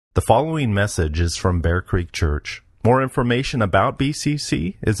The following message is from Bear Creek Church. More information about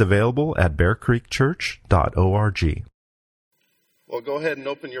BCC is available at bearcreekchurch.org. Well, go ahead and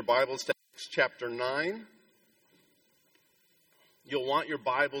open your Bibles to Acts chapter 9. You'll want your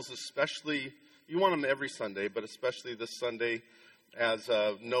Bibles especially, you want them every Sunday, but especially this Sunday as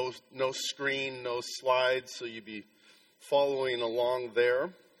no screen, no slides, so you'll be following along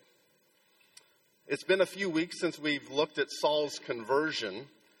there. It's been a few weeks since we've looked at Saul's conversion.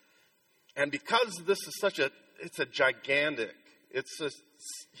 And because this is it's a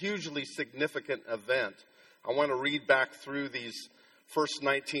hugely significant event, I want to read back through these first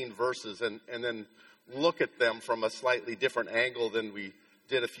 19 verses and then look at them from a slightly different angle than we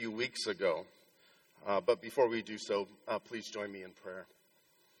did a few weeks ago. But before we do so, please join me in prayer.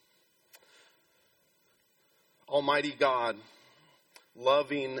 Almighty God,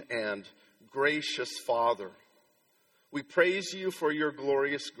 loving and gracious Father, we praise you for your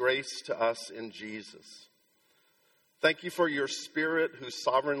glorious grace to us in Jesus. Thank you for your Spirit who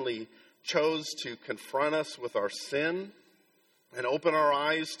sovereignly chose to confront us with our sin and open our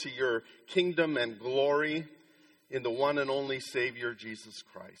eyes to your kingdom and glory in the one and only Savior, Jesus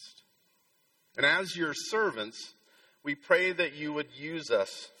Christ. And as your servants, we pray that you would use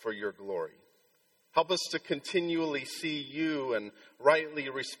us for your glory. Help us to continually see you and rightly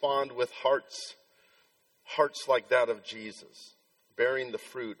respond with hearts like that of Jesus, bearing the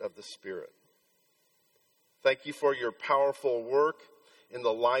fruit of the Spirit. Thank you for your powerful work in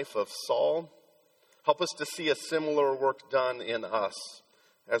the life of Saul. Help us to see a similar work done in us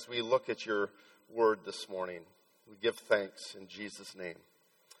as we look at your word this morning. We give thanks in Jesus' name.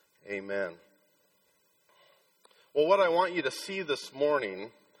 Amen. Well, what I want you to see this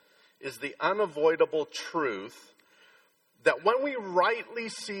morning is the unavoidable truth that when we rightly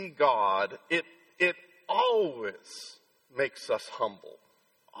see God, it always makes us humble.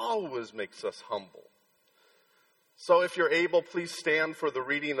 Always makes us humble. So if you're able, please stand for the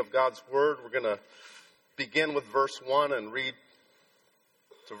reading of God's word. We're going to begin with verse 1 and read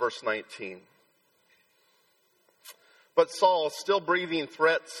to verse 19. But Saul, still breathing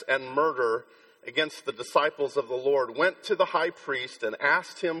threats and murder against the disciples of the Lord, went to the high priest and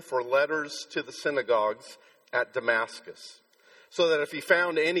asked him for letters to the synagogues at Damascus, so that if he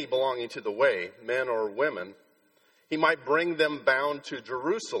found any belonging to the way, men or women, he might bring them bound to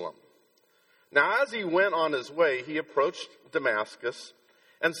Jerusalem. Now as he went on his way, he approached Damascus,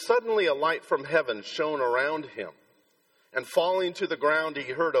 and suddenly a light from heaven shone around him. And falling to the ground,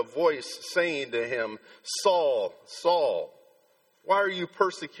 he heard a voice saying to him, "Saul, Saul, why are you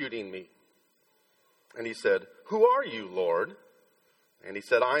persecuting me?" And he said, "Who are you, Lord?" And he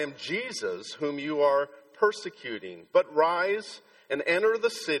said, "I am Jesus, whom you are persecuting. But rise and enter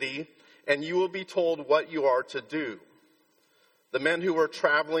the city, and you will be told what you are to do." The men who were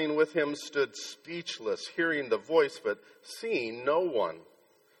traveling with him stood speechless, hearing the voice, but seeing no one.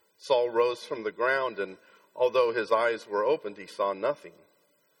 Saul rose from the ground, and although his eyes were opened, he saw nothing.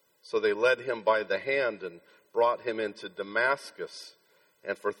 So they led him by the hand and brought him into Damascus.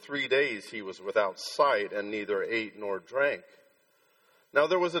 And for 3 days he was without sight and neither ate nor drank. Now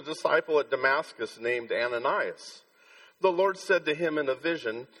there was a disciple at Damascus named Ananias. The Lord said to him in a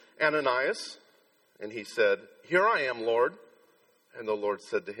vision, "Ananias?" And he said, "Here I am, Lord." And the Lord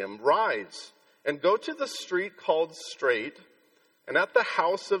said to him, "Rise and go to the street called Straight, and at the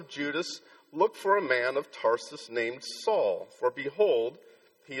house of Judas look for a man of Tarsus named Saul. For behold,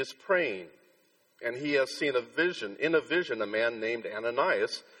 he is praying. And he has seen in a vision, a man named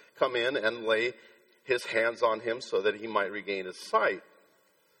Ananias come in and lay his hands on him so that he might regain his sight."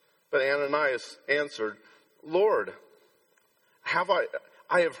 But Ananias answered, "Lord,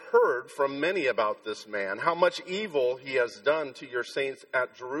 I have heard from many about this man, how much evil he has done to your saints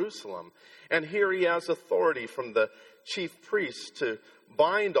at Jerusalem. And here he has authority from the chief priests to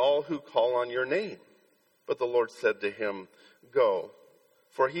bind all who call on your name." But the Lord said to him, "Go.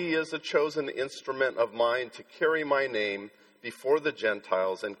 For he is a chosen instrument of mine to carry my name before the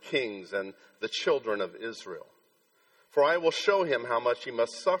Gentiles and kings and the children of Israel. For I will show him how much he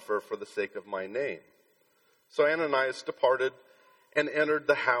must suffer for the sake of my name." So Ananias departed and entered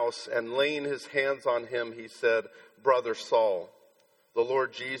the house, and laying his hands on him, he said, "Brother Saul, the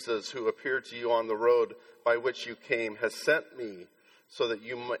Lord Jesus, who appeared to you on the road by which you came, has sent me so that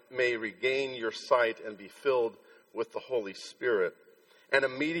you may regain your sight and be filled with the Holy Spirit." And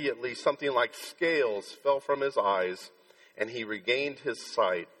immediately something like scales fell from his eyes, and he regained his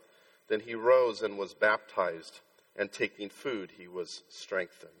sight. Then he rose and was baptized, and taking food, he was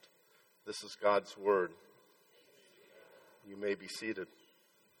strengthened. This is God's word. You may be seated.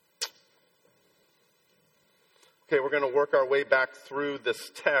 Okay, we're going to work our way back through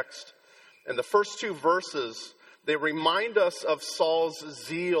this text. And the first two verses, they remind us of Saul's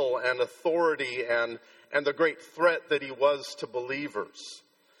zeal and authority and the great threat that he was to believers.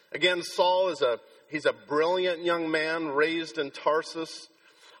 Again, Saul he's a brilliant young man raised in Tarsus,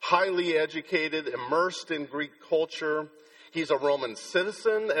 highly educated, immersed in Greek culture. He's a Roman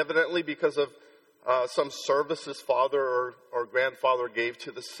citizen, evidently because of some service his father or grandfather gave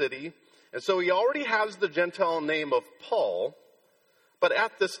to the city. And so he already has the Gentile name of Paul, but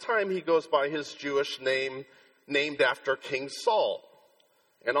at this time he goes by his Jewish name, named after King Saul.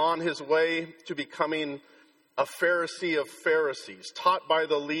 And on his way to becoming a Pharisee of Pharisees, taught by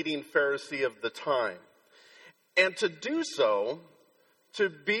the leading Pharisee of the time. And to do so, to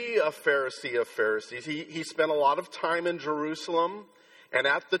be a Pharisee of Pharisees, he spent a lot of time in Jerusalem and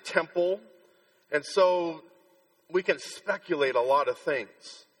at the temple. And so we can speculate a lot of things.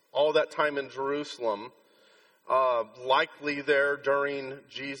 All that time in Jerusalem, likely there during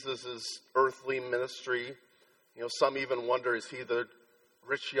Jesus' earthly ministry. You know, some even wonder, is he the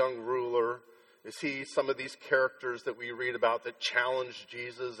rich young ruler? Is he some of these characters that we read about that challenged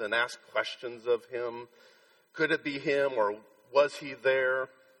Jesus and asked questions of him? Could it be him, or was he there?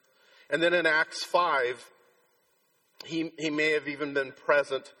 And then in Acts 5, he may have even been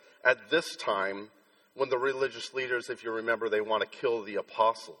present at this time when the religious leaders, if you remember, they want to kill the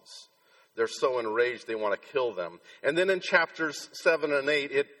apostles. They're so enraged they want to kill them. And then in chapters 7 and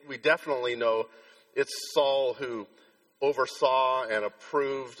 8, we definitely know it's Saul who oversaw and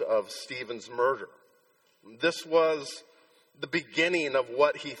approved of Stephen's murder. This was the beginning of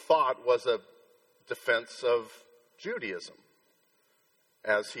what he thought was a defense of Judaism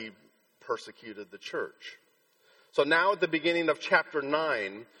as he persecuted the church. So now at the beginning of chapter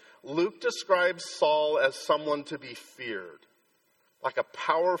 9, Luke describes Saul as someone to be feared, like a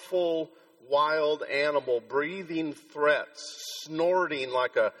powerful wild animal breathing threats, snorting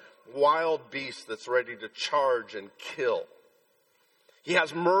like a wild beast that's ready to charge and kill. He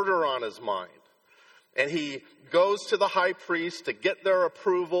has murder on his mind, and he goes to the high priest to get their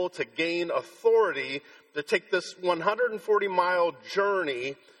approval, to gain authority, to take this 140-mile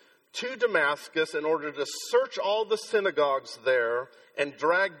journey to Damascus in order to search all the synagogues there and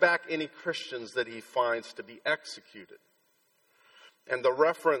drag back any Christians that he finds to be executed. And the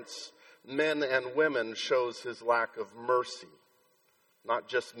reference, men and women, shows his lack of mercy. Not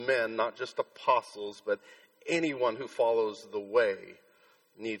just men, not just apostles, but anyone who follows the way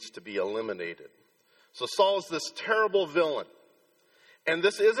needs to be eliminated. So Saul's this terrible villain. And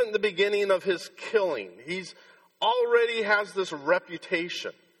this isn't the beginning of his killing. He's already has this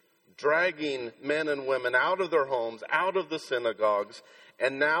reputation, dragging men and women out of their homes, out of the synagogues,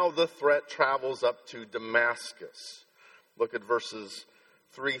 and now the threat travels up to Damascus. Look at verses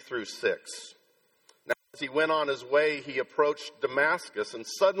 3 through 6. Now, as he went on his way, he approached Damascus, and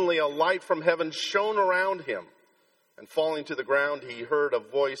suddenly a light from heaven shone around him. And falling to the ground, he heard a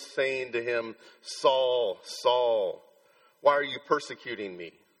voice saying to him, "Saul, Saul, why are you persecuting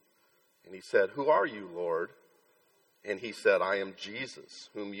me?" And he said, "Who are you, Lord?" And he said, "I am Jesus,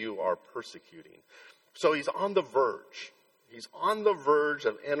 whom you are persecuting." So he's on the verge. He's on the verge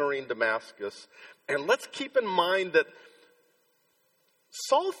of entering Damascus. And let's keep in mind that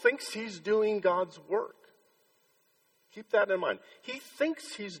Saul thinks he's doing God's work. Keep that in mind. He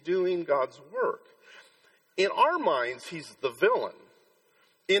thinks he's doing God's work. In our minds, he's the villain.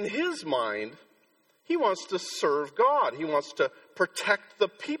 In his mind, he wants to serve God. He wants to protect the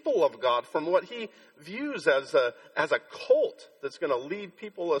people of God from what he views as a cult that's going to lead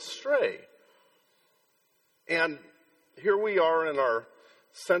people astray. And here we are in our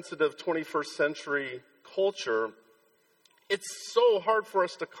sensitive 21st century culture. It's so hard for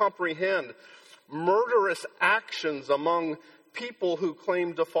us to comprehend murderous actions among people who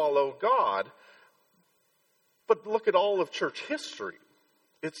claim to follow God. But look at all of church history.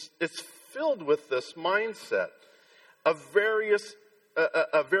 It's filled with this mindset, a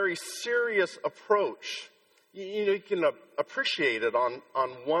very serious approach. You can appreciate it on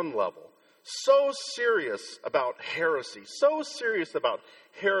one level. So serious about heresy, so serious about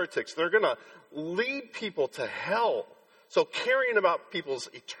heretics. They're going to lead people to hell. So caring about people's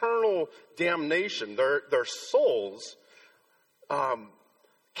eternal damnation, their souls,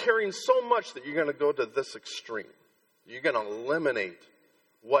 caring so much that you're going to go to this extreme. You're going to eliminate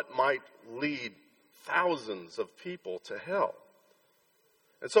what might lead thousands of people to hell.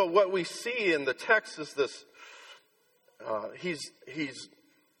 And so what we see in the text is this, he's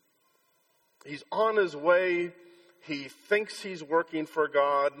on his way, he thinks he's working for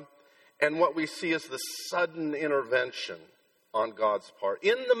God, and what we see is the sudden intervention on God's part.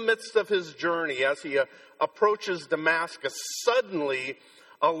 In the midst of his journey, as he approaches Damascus, suddenly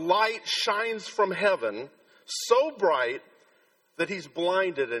a light shines from heaven so bright that he's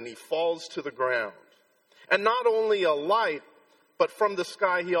blinded and he falls to the ground. And not only a light, but from the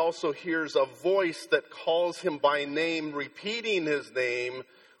sky he also hears a voice that calls him by name, repeating his name,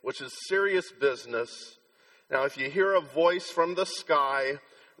 which is serious business. Now, if you hear a voice from the sky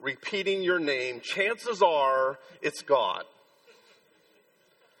repeating your name, chances are it's God.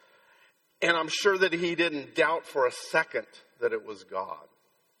 And I'm sure that he didn't doubt for a second that it was God,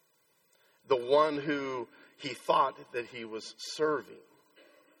 the one who he thought that he was serving.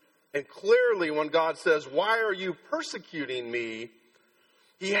 And clearly when God says, "Why are you persecuting me?"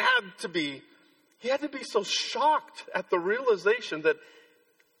 He had to be so shocked at the realization that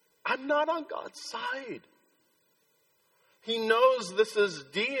I'm not on God's side. He knows this is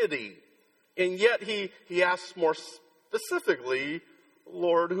deity. And yet he asks more specifically,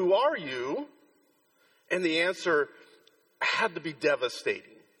 "Lord, who are you?" And the answer had to be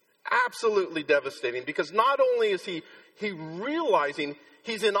devastating. Absolutely devastating. Because not only is he realizing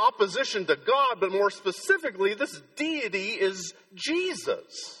he's in opposition to God, but more specifically, this deity is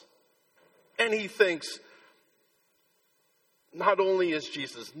Jesus. And he thinks, not only is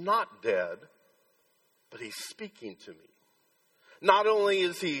Jesus not dead, but he's speaking to me. Not only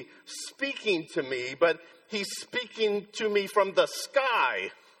is he speaking to me, but he's speaking to me from the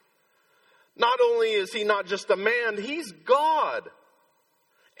sky. Not only is he not just a man, he's God.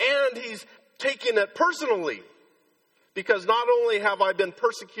 And he's taking it personally. Because not only have I been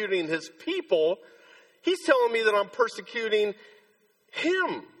persecuting his people, he's telling me that I'm persecuting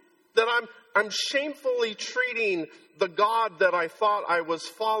him. That I'm shamefully treating the God that I thought I was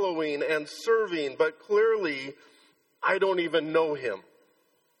following and serving, but clearly I don't even know him.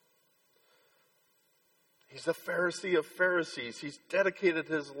 He's a Pharisee of Pharisees. He's dedicated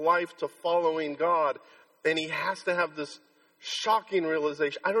his life to following God, and he has to have this shocking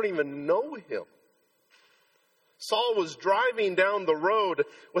realization, I don't even know him. Saul was driving down the road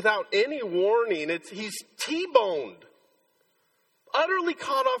without any warning. He's T-boned, utterly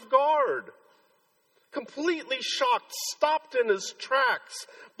caught off guard, completely shocked, stopped in his tracks,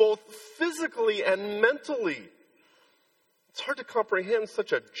 both physically and mentally. It's hard to comprehend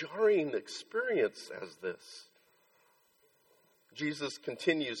such a jarring experience as this. Jesus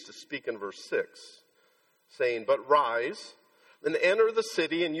continues to speak in verse 6, saying, "But rise and enter the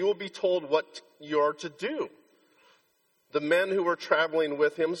city, and you will be told what you are to do." The men who were traveling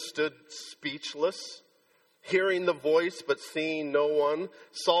with him stood speechless, hearing the voice but seeing no one.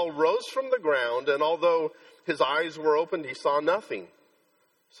 Saul rose from the ground, and although his eyes were opened, he saw nothing.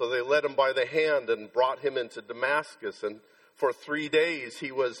 So they led him by the hand and brought him into Damascus. And for 3 days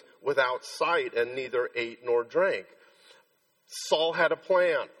he was without sight and neither ate nor drank. Saul had a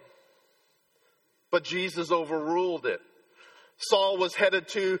plan, but Jesus overruled it. Saul was headed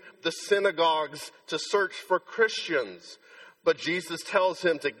to the synagogues to search for Christians, but Jesus tells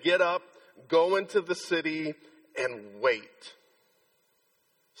him to get up, go into the city, and wait.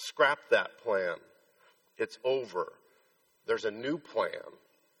 Scrap that plan. It's over. There's a new plan,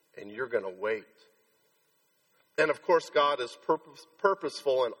 and you're going to wait. And of course, God is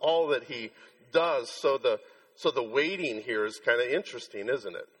purposeful in all that he does, so the waiting here is kind of interesting,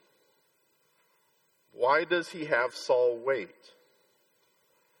 isn't it? Why does he have Saul wait?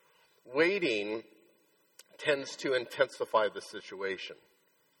 Waiting tends to intensify the situation.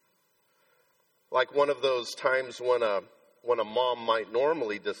 Like one of those times when a mom might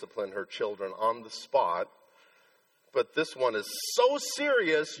normally discipline her children on the spot, but this one is so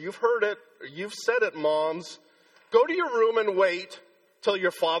serious, you've heard it, or you've said it, moms, go to your room and wait till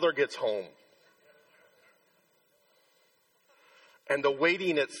your father gets home. And the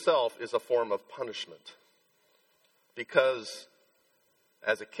waiting itself is a form of punishment. Because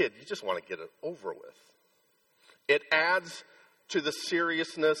as a kid, you just want to get it over with. It adds to the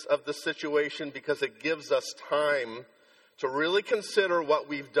seriousness of the situation because it gives us time to really consider what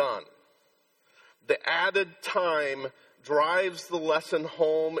we've done. The added time drives the lesson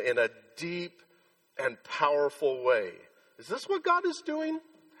home in a deep and powerful way. Is this what God is doing,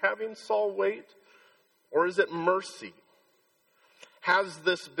 having Saul wait? Or is it mercy? Has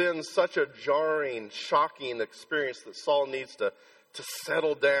this been such a jarring, shocking experience that Saul needs to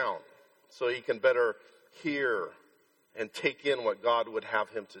settle down so he can better hear and take in what God would have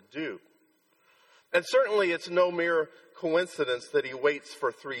him to do? And certainly it's no mere coincidence that he waits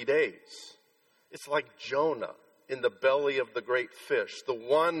for 3 days. It's like Jonah in the belly of the great fish, the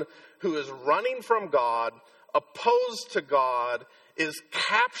one who is running from God, opposed to God, is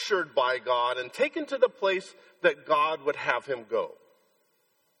captured by God and taken to the place that God would have him go.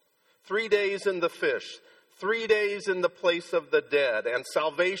 3 days in the fish, 3 days in the place of the dead, and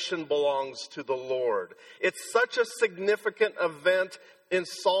salvation belongs to the Lord. It's such a significant event in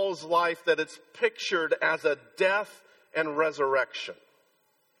Saul's life that it's pictured as a death and resurrection.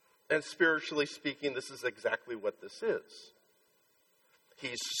 And spiritually speaking, this is exactly what this is.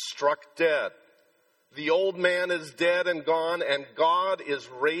 He's struck dead. The old man is dead and gone, and God is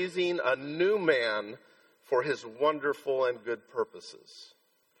raising a new man for his wonderful and good purposes.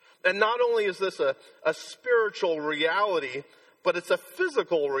 And not only is this a spiritual reality, but it's a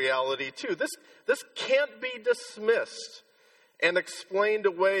physical reality too. This can't be dismissed and explained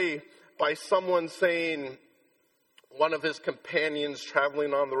away by someone saying, one of his companions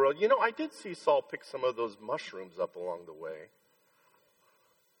traveling on the road, I did see Saul pick some of those mushrooms up along the way.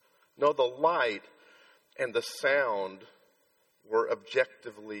 No, the light and the sound were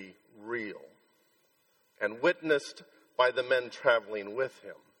objectively real and witnessed by the men traveling with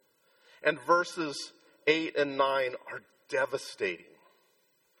him. And verses 8 and 9 are devastating.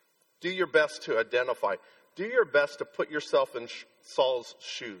 Do your best to identify. Do your best to put yourself in Saul's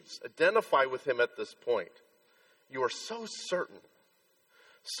shoes. Identify with him at this point. You are so certain,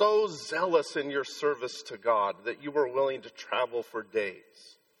 so zealous in your service to God that you were willing to travel for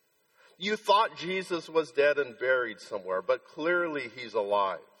days. You thought Jesus was dead and buried somewhere, but clearly he's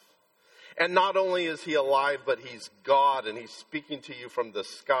alive. And not only is he alive, but he's God and he's speaking to you from the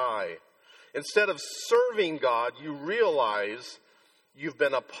sky. Instead of serving God, you realize you've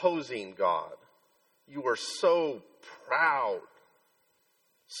been opposing God. You were so proud.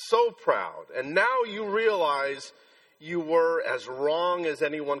 So proud. And now you realize you were as wrong as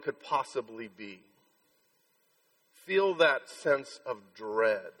anyone could possibly be. Feel that sense of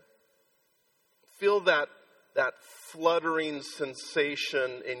dread. Feel that fluttering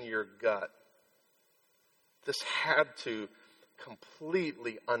sensation in your gut. This had to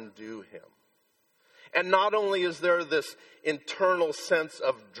completely undo him. And not only is there this internal sense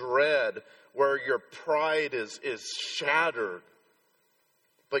of dread where your pride is shattered,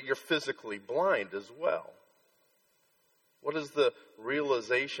 but you're physically blind as well. What does the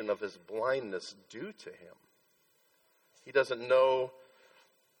realization of his blindness do to him? He doesn't know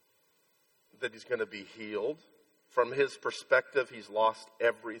that he's going to be healed. From his perspective, he's lost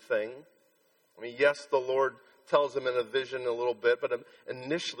everything. I mean, yes, the Lord tells him in a vision a little bit, but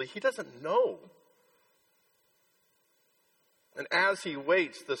initially he doesn't know. And as he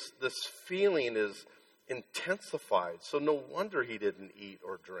waits, this feeling is intensified. So no wonder he didn't eat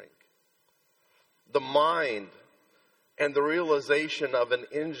or drink. The mind and the realization of an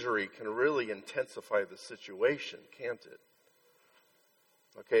injury can really intensify the situation, can't it?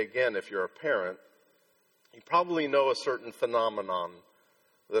 Okay, again, if you're a parent, you probably know a certain phenomenon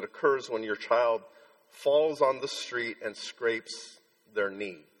that occurs when your child falls on the street and scrapes their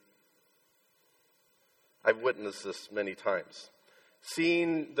knee. I've witnessed this many times.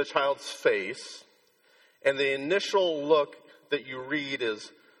 Seeing the child's face, and the initial look that you read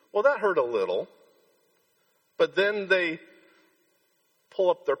is, well, that hurt a little. But then they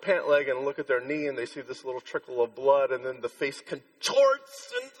pull up their pant leg and look at their knee, and they see this little trickle of blood, and then the face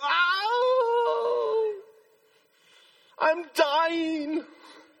contorts, and, I'm dying.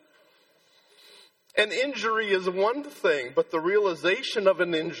 An injury is one thing, but the realization of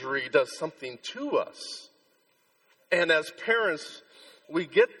an injury does something to us. And as parents, we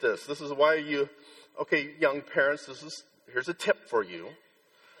get this. This is why young parents, here's a tip for you.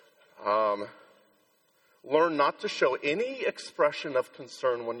 Learn not to show any expression of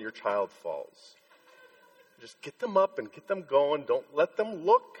concern when your child falls. Just get them up and get them going. Don't let them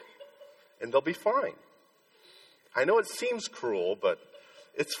look, and they'll be fine. I know it seems cruel, but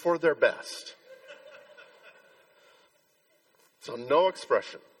it's for their best. So no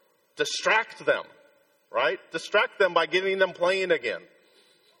expression. Distract them, right? Distract them by getting them playing again.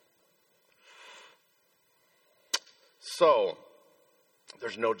 So,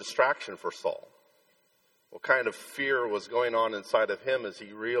 there's no distraction for Saul. What kind of fear was going on inside of him as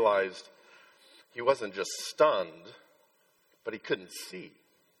he realized he wasn't just stunned, but he couldn't see.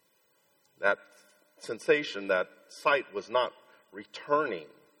 That sensation, that sight was not returning.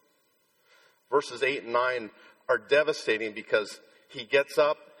 Verses 8 and 9 are devastating because he gets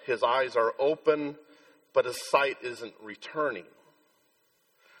up, his eyes are open, but his sight isn't returning.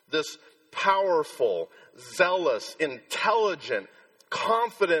 This powerful, zealous, intelligent,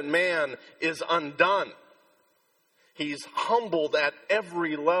 confident man is undone. He's humbled at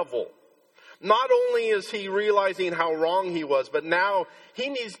every level. Not only is he realizing how wrong he was, but now he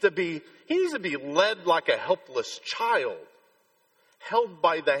needs to be led like a helpless child. held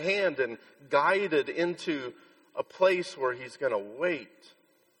by the hand and guided into a place where he's going to wait,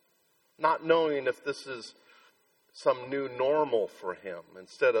 not knowing if this is some new normal for him.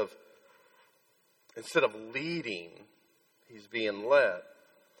 Instead of leading, he's being led.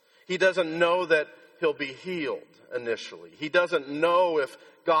 He doesn't know that he'll be healed initially. He doesn't know if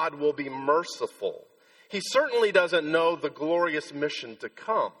God will be merciful. He certainly doesn't know the glorious mission to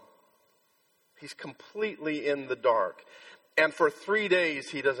come. He's completely in the dark. And for 3 days,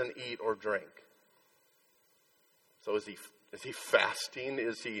 he doesn't eat or drink. So is he fasting?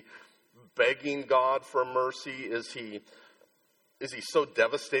 Is he begging God for mercy? Is he so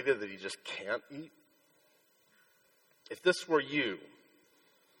devastated that he just can't eat? If this were you,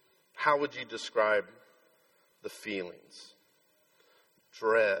 how would you describe the feelings?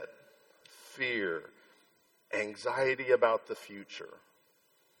 Dread, fear, anxiety about the future.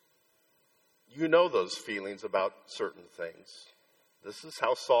 You know those feelings about certain things. This is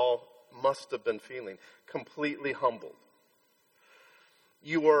how Saul must have been feeling, completely humbled.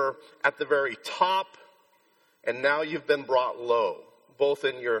 You were at the very top, and now you've been brought low, both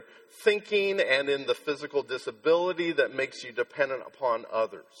in your thinking and in the physical disability that makes you dependent upon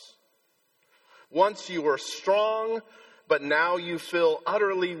others. Once you were strong, but now you feel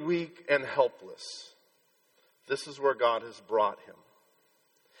utterly weak and helpless. This is where God has brought him.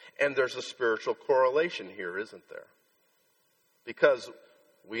 And there's a spiritual correlation here, isn't there? Because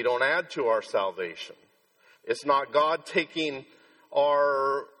we don't add to our salvation. It's not God taking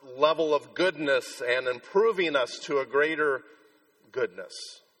our level of goodness and improving us to a greater goodness.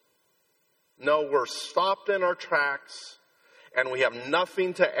 No, we're stopped in our tracks and we have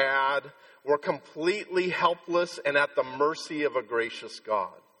nothing to add. We're completely helpless and at the mercy of a gracious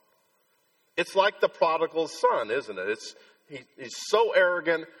God. It's like the prodigal son, isn't it? He's so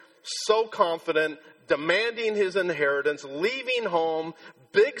arrogant, so confident, demanding his inheritance, leaving home,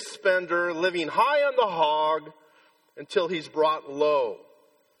 big spender, living high on the hog until he's brought low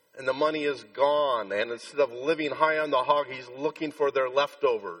and the money is gone. And instead of living high on the hog, he's looking for their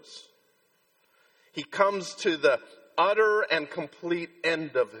leftovers. He comes to the utter and complete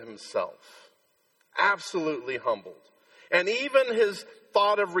end of himself, absolutely humbled. And even his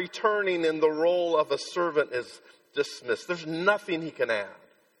thought of returning in the role of a servant is dismissed. There's nothing he can add.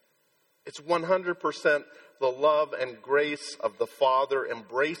 It's 100% the love and grace of the Father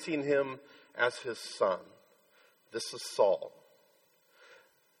embracing him as his son. This is Saul.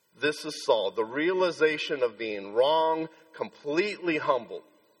 This is Saul. The realization of being wrong, completely humbled.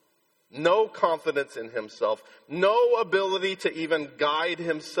 No confidence in himself. No ability to even guide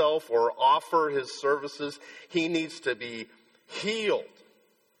himself or offer his services. He needs to be healed.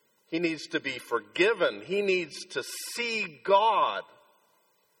 He needs to be forgiven. He needs to see God.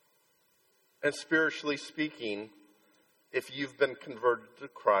 And spiritually speaking, if you've been converted to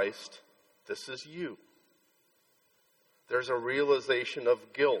Christ, this is you. There's a realization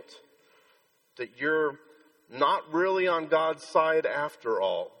of guilt that you're not really on God's side after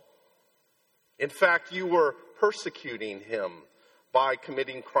all. In fact, you were persecuting him by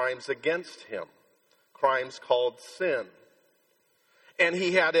committing crimes against him, crimes called sin. And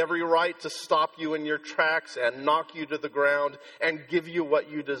he had every right to stop you in your tracks and knock you to the ground and give you what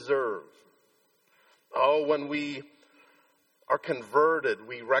you deserve. Oh, when we are converted,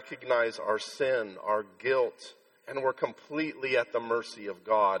 we recognize our sin, our guilt, and we're completely at the mercy of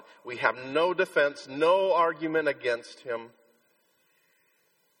God. We have no defense, no argument against him.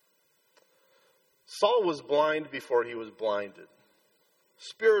 Saul was blind before he was blinded.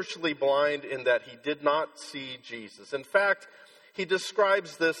 Spiritually blind in that he did not see Jesus. In fact, he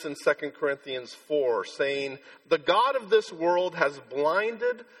describes this in 2 Corinthians 4, saying, "The God of this world has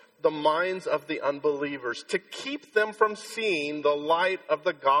blinded the minds of the unbelievers to keep them from seeing the light of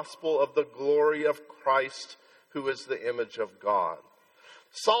the gospel of the glory of Christ, who is the image of God."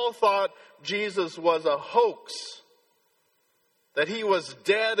 Saul thought Jesus was a hoax, that he was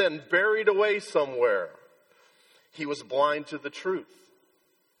dead and buried away somewhere. He was blind to the truth.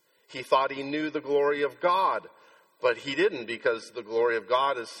 He thought he knew the glory of God, but he didn't, because the glory of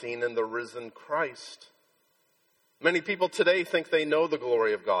God is seen in the risen Christ. Many people today think they know the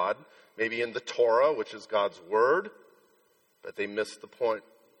glory of God, maybe in the Torah, which is God's word, but they miss the point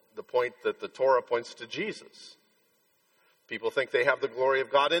that the Torah points to Jesus. People think they have the glory of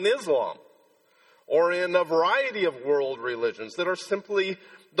God in Islam or in a variety of world religions that are simply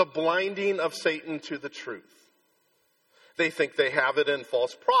the blinding of Satan to the truth. They think they have it in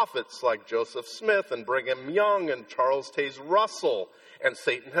false prophets like Joseph Smith and Brigham Young and Charles Taze Russell, and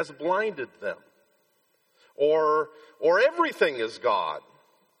Satan has blinded them. Or everything is God.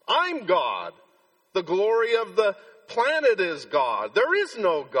 I'm God. The glory of the planet is God. There is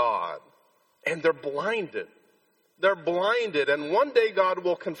no God. And they're blinded. They're blinded. And one day God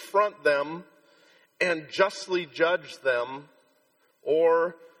will confront them and justly judge them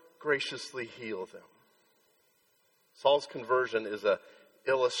or graciously heal them. Saul's conversion is an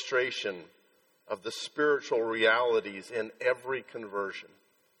illustration of the spiritual realities in every conversion.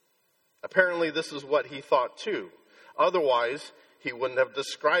 Apparently, this is what he thought too. Otherwise, he wouldn't have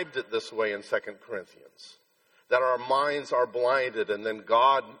described it this way in 2 Corinthians. That our minds are blinded and then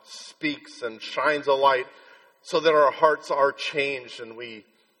God speaks and shines a light so that our hearts are changed and we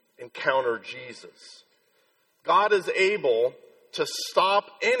encounter Jesus. God is able to stop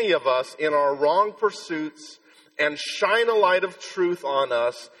any of us in our wrong pursuits and shine a light of truth on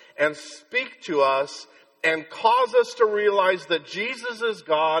us and speak to us and cause us to realize that Jesus is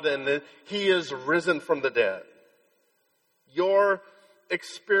God and that He is risen from the dead. Your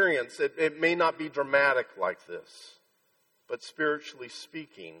experience, it may not be dramatic like this, but spiritually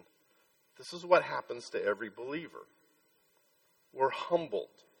speaking, this is what happens to every believer. We're humbled.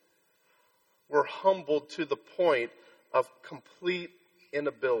 We're humbled to the point of complete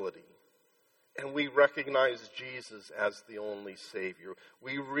inability. And we recognize Jesus as the only Savior.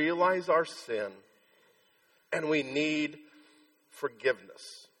 We realize our sin and we need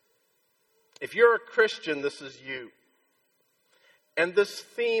forgiveness. If you're a Christian, this is you. And this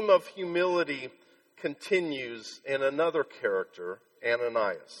theme of humility continues in another character,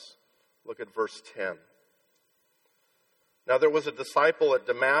 Ananias. Look at verse 10. Now there was a disciple at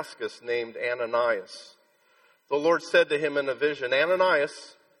Damascus named Ananias. The Lord said to him in a vision,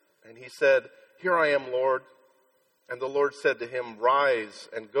 Ananias, and he said, Here I am, Lord. And the Lord said to him, Rise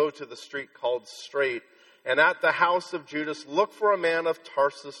and go to the street called Straight, and at the house of Judas look for a man of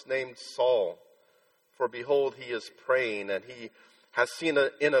Tarsus named Saul. For behold, he is praying, and he has seen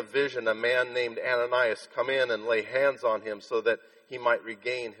in a vision a man named Ananias come in and lay hands on him so that he might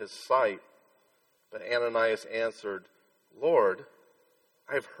regain his sight. But Ananias answered, Lord,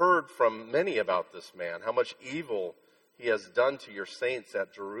 I've heard from many about this man, how much evil he has done to your saints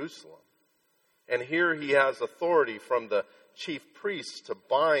at Jerusalem. And here he has authority from the chief priests to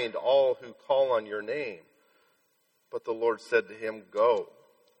bind all who call on your name. But the Lord said to him, Go,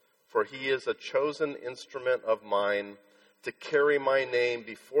 for he is a chosen instrument of mine to carry my name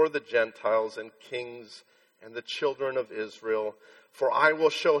before the Gentiles and kings and the children of Israel. For I will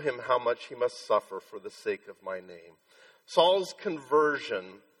show him how much he must suffer for the sake of my name. Saul's conversion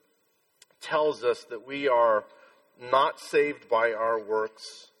tells us that we are not saved by our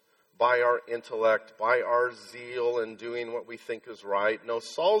works, by our intellect, by our zeal in doing what we think is right. No,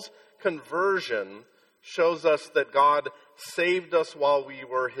 Saul's conversion shows us that God saved us while we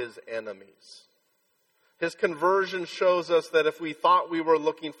were his enemies. His conversion shows us that if we thought we were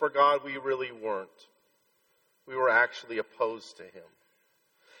looking for God, we really weren't. We were actually opposed to him.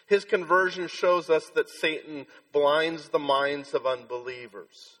 His conversion shows us that Satan blinds the minds of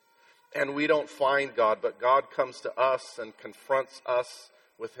unbelievers. And we don't find God, but God comes to us and confronts us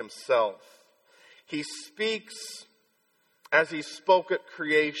with himself. He speaks as he spoke at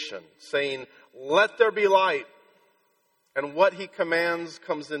creation, saying, Let there be light. And what he commands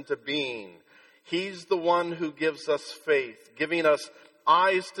comes into being. He's the one who gives us faith, giving us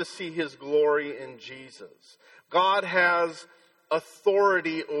eyes to see his glory in Jesus. God has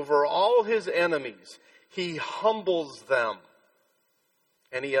authority over all his enemies. He humbles them.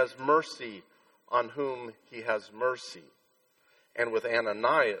 And he has mercy on whom he has mercy. And with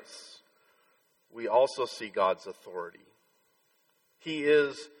Ananias, we also see God's authority. He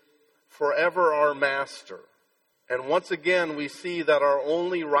is forever our master. And once again, we see that our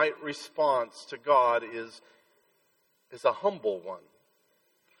only right response to God is a humble one.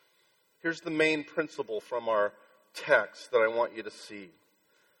 Here's the main principle from our text that I want you to see.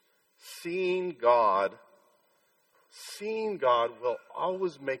 Seeing God will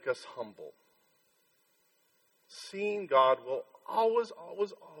always make us humble. Seeing God will always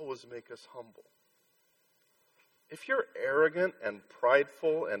make us humble. If you're arrogant and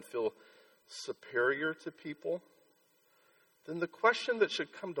prideful and feel superior to people, then the question that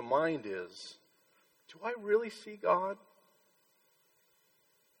should come to mind is, do I really see God?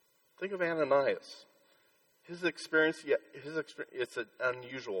 Think of Ananias. His experience, it's an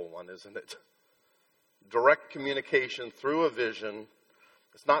unusual one, isn't it? Direct communication through a vision.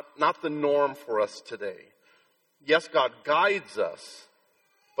 It's not the norm for us today. Yes, God guides us,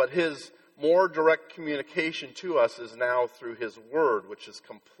 but his more direct communication to us is now through his word, which is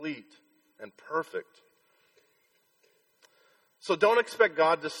complete and perfect. So don't expect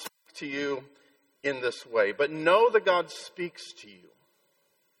God to speak to you in this way, but know that God speaks to you.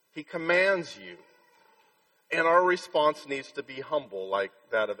 He commands you. And our response needs to be humble, like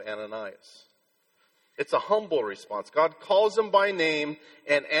that of Ananias. It's a humble response. God calls him by name,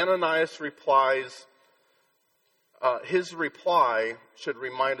 and Ananias replies. His reply should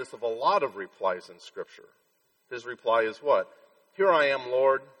remind us of a lot of replies in Scripture. His reply is what? Here I am,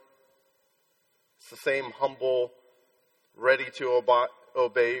 Lord. It's the same humble, ready to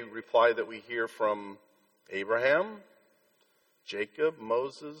obey reply that we hear from Abraham, Jacob,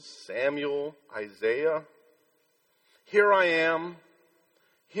 Moses, Samuel, Isaiah. Here I am,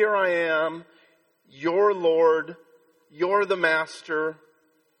 your Lord, you're the master,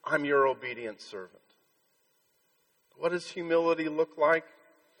 I'm your obedient servant. What does humility look like?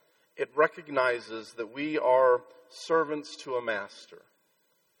 It recognizes that we are servants to a master.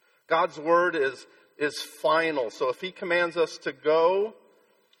 God's word is final, so if he commands us to go,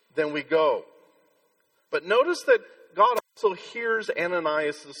 then we go. But notice that God also hears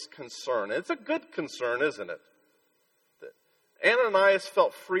Ananias' concern. It's a good concern, isn't it? Ananias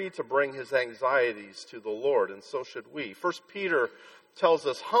felt free to bring his anxieties to the Lord, and so should we. 1 Peter tells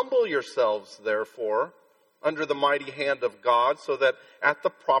us, humble yourselves, therefore, under the mighty hand of God, so that at the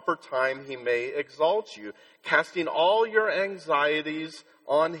proper time he may exalt you, casting all your anxieties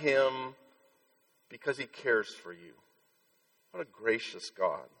on him because he cares for you. What a gracious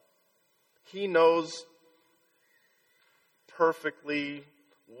God. He knows perfectly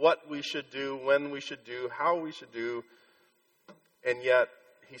what we should do, when we should do, how we should do, and yet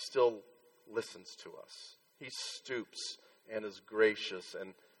he still listens to us. He stoops and is gracious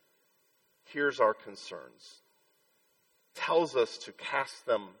and hears our concerns, tells us to cast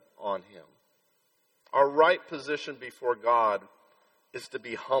them on him. Our right position before God is to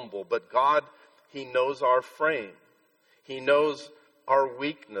be humble, but God, he knows our frame. He knows our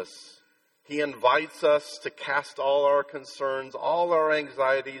weakness. He invites us to cast all our concerns, all our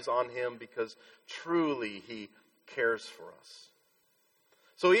anxieties on him because truly he cares for us.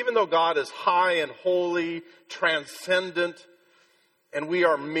 So even though God is high and holy, transcendent, and we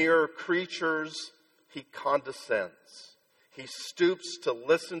are mere creatures, he condescends. He stoops to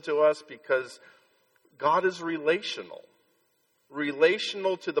listen to us because God is relational.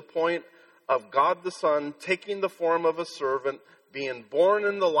 Relational to the point of God the Son taking the form of a servant, being born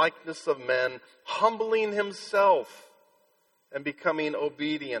in the likeness of men, humbling himself, and becoming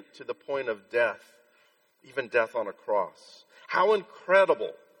obedient to the point of death, even death on a cross. How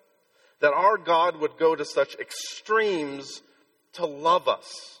incredible that our God would go to such extremes to love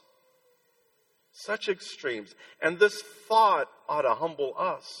us. Such extremes. And this thought ought to humble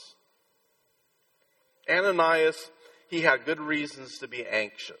us. Ananias, he had good reasons to be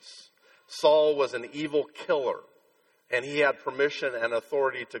anxious. Saul was an evil killer, and he had permission and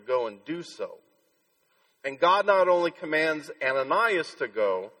authority to go and do so. And God not only commands Ananias to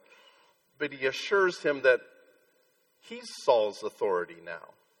go, but he assures him that he's Saul's authority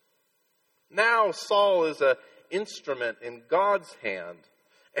now. Now Saul is an instrument in God's hand.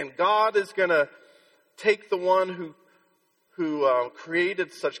 And God is going to take the one who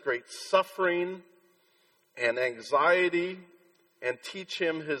created such great suffering and anxiety and teach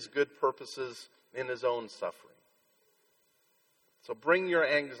him his good purposes in his own suffering. So bring your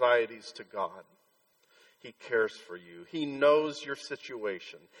anxieties to God. He cares for you. He knows your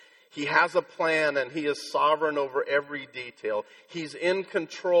situation. He has a plan and he is sovereign over every detail. He's in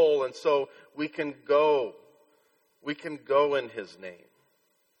control, and so we can go. We can go in his name.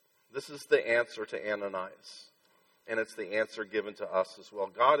 This is the answer to Ananias. And it's the answer given to us as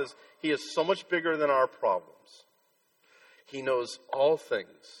well. He is so much bigger than our problems. He knows all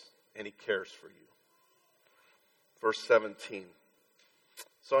things and he cares for you. Verse 17.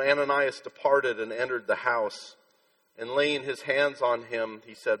 So Ananias departed and entered the house. And laying his hands on him,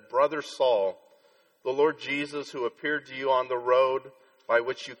 he said, Brother Saul, the Lord Jesus, who appeared to you on the road by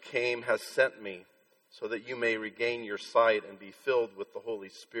which you came, has sent me, so that you may regain your sight and be filled with the Holy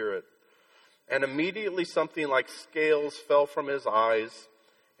Spirit. And immediately something like scales fell from his eyes,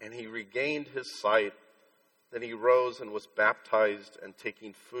 and he regained his sight. Then he rose and was baptized, and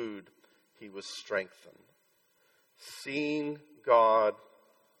taking food, he was strengthened. Seeing God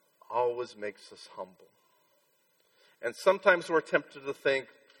always makes us humble. And sometimes we're tempted to think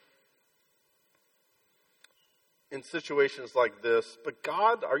in situations like this, but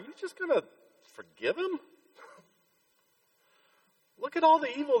God, are you just going to forgive him? Look at all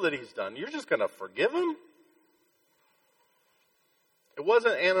the evil that he's done. You're just going to forgive him? It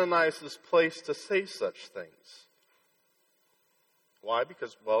wasn't Ananias' place to say such things. Why?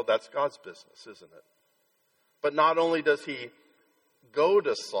 Because, well, that's God's business, isn't it? But not only does he go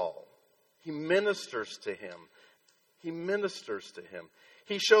to Saul, he ministers to him. He ministers to him.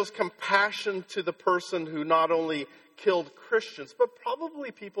 He shows compassion to the person who not only killed Christians, but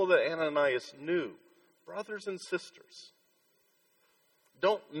probably people that Ananias knew, brothers and sisters.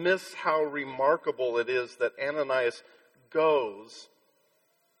 Don't miss how remarkable it is that Ananias goes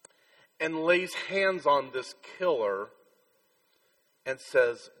and lays hands on this killer and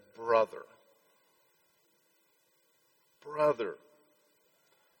says, brother. Brother.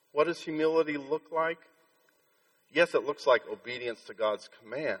 What does humility look like? Yes, it looks like obedience to God's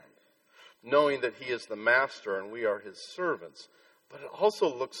command, knowing that He is the master and we are His servants. But it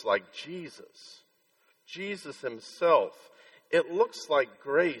also looks like Jesus. Jesus Himself. It looks like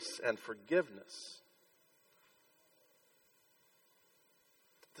grace and forgiveness.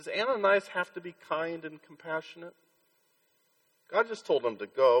 Does Ananias have to be kind and compassionate? God just told him to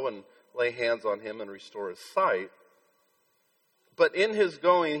go and lay hands on him and restore his sight. But in his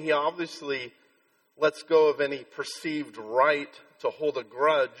going, he obviously lets go of any perceived right to hold a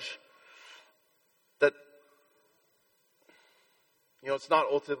grudge that, it's not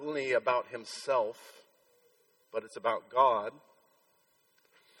ultimately about himself, but it's about God.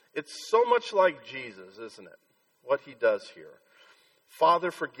 It's so much like Jesus, isn't it? What He does here.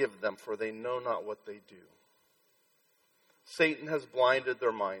 Father, forgive them, for they know not what they do. Satan has blinded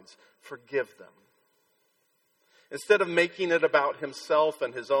their minds. Forgive them. Instead of making it about himself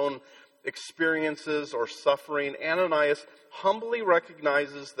and his own experiences or suffering, Ananias humbly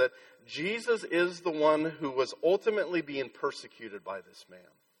recognizes that Jesus is the one who was ultimately being persecuted by this man.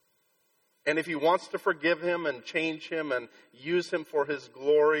 And if he wants to forgive him and change him and use him for his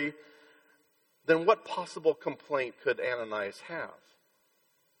glory, then what possible complaint could Ananias have?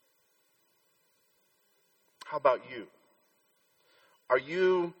 How about you? Are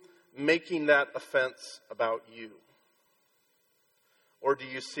you making that offense about you? Or do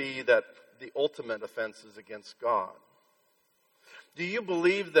you see that the ultimate offense is against God? Do you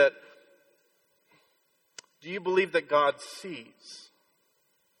believe that God sees?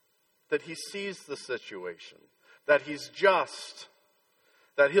 That He sees the situation? That He's just?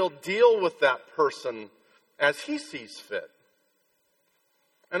 That He'll deal with that person as He sees fit?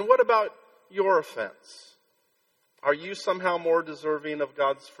 And what about your offense? Are you somehow more deserving of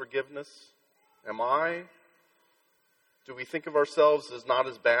God's forgiveness? Am I? Do we think of ourselves as not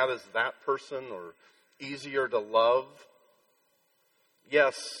as bad as that person or easier to love?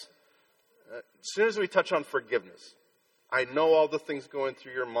 Yes. As soon as we touch on forgiveness, I know all the things going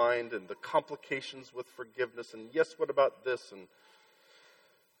through your mind and the complications with forgiveness. And yes, what about this? And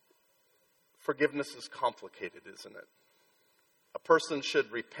forgiveness is complicated, isn't it? A person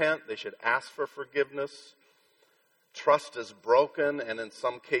should repent. They should ask for forgiveness. Trust is broken and in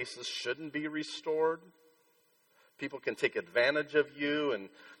some cases shouldn't be restored. People can take advantage of you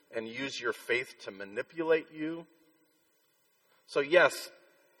and use your faith to manipulate you. So yes,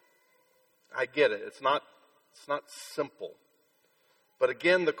 I get it. It's not simple. But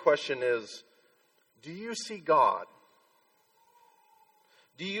again, the question is, do you see God?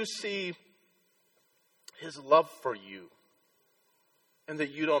 Do you see His love for you and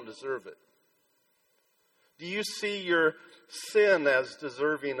that you don't deserve it? Do you see your sin as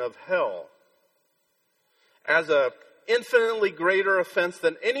deserving of hell? As an infinitely greater offense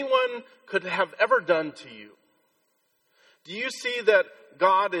than anyone could have ever done to you? Do you see that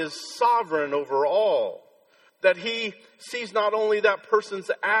God is sovereign over all? That He sees not only that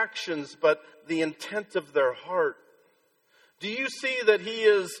person's actions, but the intent of their heart? Do you see that He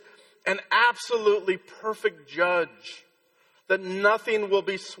is an absolutely perfect judge? That nothing will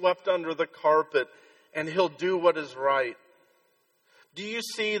be swept under the carpet and He'll do what is right? Do you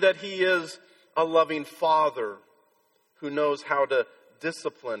see that He is a loving Father who knows how to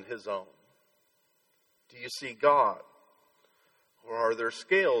discipline His own? Do you see God? Or are there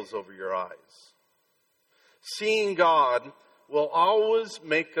scales over your eyes? Seeing God will always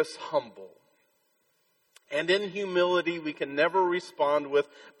make us humble. And in humility, we can never respond with,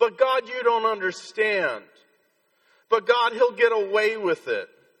 but God, you don't understand. But God, He'll get away with it.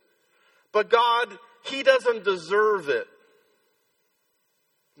 But God, He doesn't deserve it.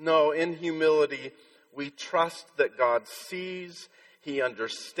 No, in humility, we trust that God sees, He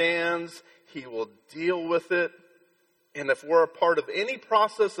understands, He will deal with it. And if we're a part of any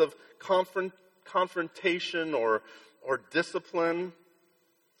process of confrontation or discipline,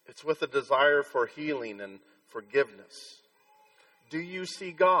 it's with a desire for healing and forgiveness. Do you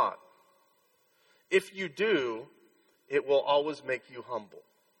see God? If you do, it will always make you humble.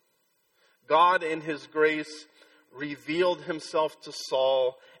 God, in His grace, revealed Himself to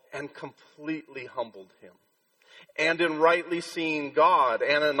Saul and completely humbled him. And in rightly seeing God,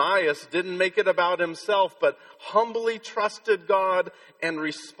 Ananias didn't make it about himself, but humbly trusted God and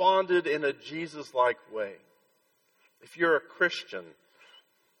responded in a Jesus-like way. If you're a Christian,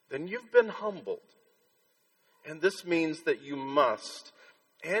 then you've been humbled. And this means that you must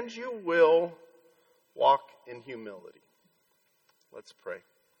and you will walk in humility. Let's pray.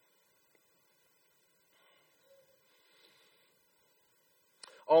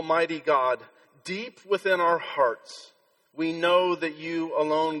 Almighty God, deep within our hearts, we know that you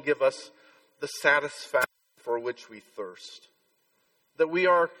alone give us the satisfaction for which we thirst. That we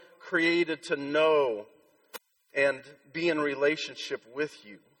are created to know and be in relationship with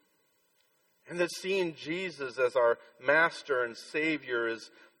you. And that seeing Jesus as our Master and Savior is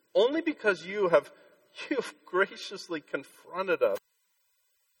only because you've graciously confronted us.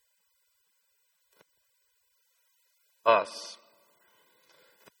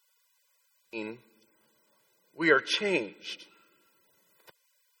 We are changed.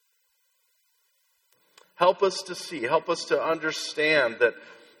 Help us to see, help us to understand that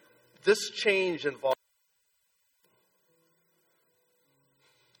this change involves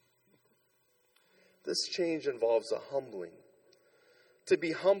a humbling. To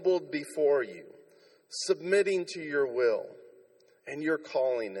be humbled before you, submitting to your will and your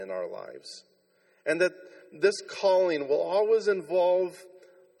calling in our lives. And that this calling will always involve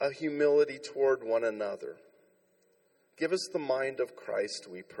a humility toward one another. Give us the mind of Christ,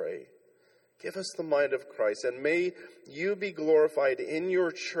 we pray. Give us the mind of Christ, and may you be glorified in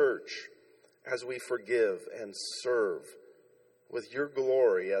your church as we forgive and serve with your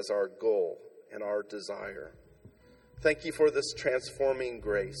glory as our goal and our desire. Thank you for this transforming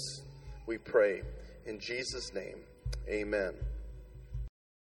grace, we pray. In Jesus' name, amen.